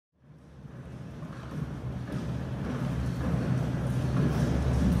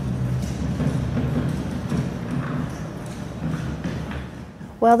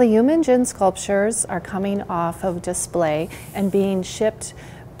Well, the Yumin Jin sculptures are coming off of display and being shipped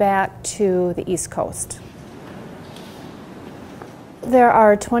back to the East Coast. There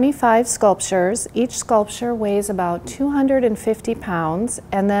are 25 sculptures. Each sculpture weighs about 250 pounds,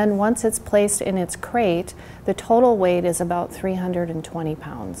 and then once it's placed in its crate, the total weight is about 320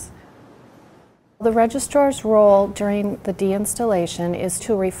 pounds. The registrar's role during the deinstallation is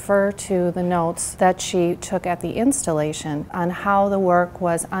to refer to the notes that she took at the installation on how the work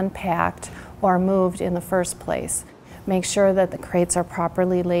was unpacked or moved in the first place. Make sure that the crates are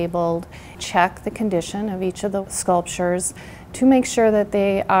properly labeled, check the condition of each of the sculptures to make sure that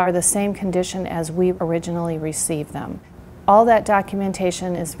they are the same condition as we originally received them. All that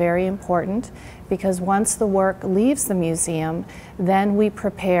documentation is very important because once the work leaves the museum, then we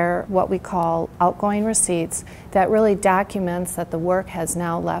prepare what we call outgoing receipts that really documents that the work has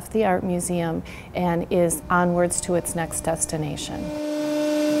now left the art museum and is onwards to its next destination.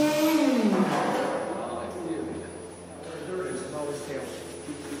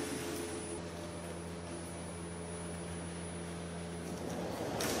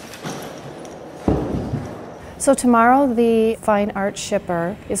 So tomorrow the fine art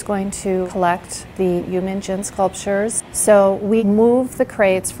shipper is going to collect the Yumin Jin sculptures. So we move the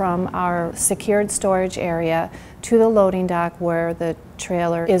crates from our secured storage area to the loading dock where the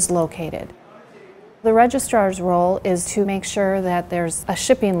trailer is located. The registrar's role is to make sure that there's a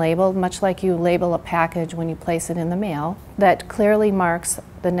shipping label, much like you label a package when you place it in the mail, that clearly marks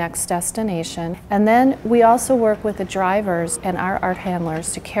the next destination. And then we also work with the drivers and our art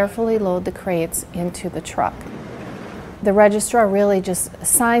handlers to carefully load the crates into the truck. The registrar really just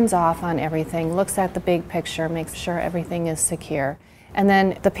signs off on everything, looks at the big picture, makes sure everything is secure. And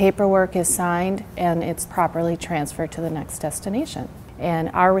then the paperwork is signed and it's properly transferred to the next destination. And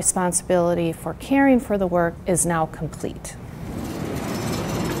our responsibility for caring for the work is now complete.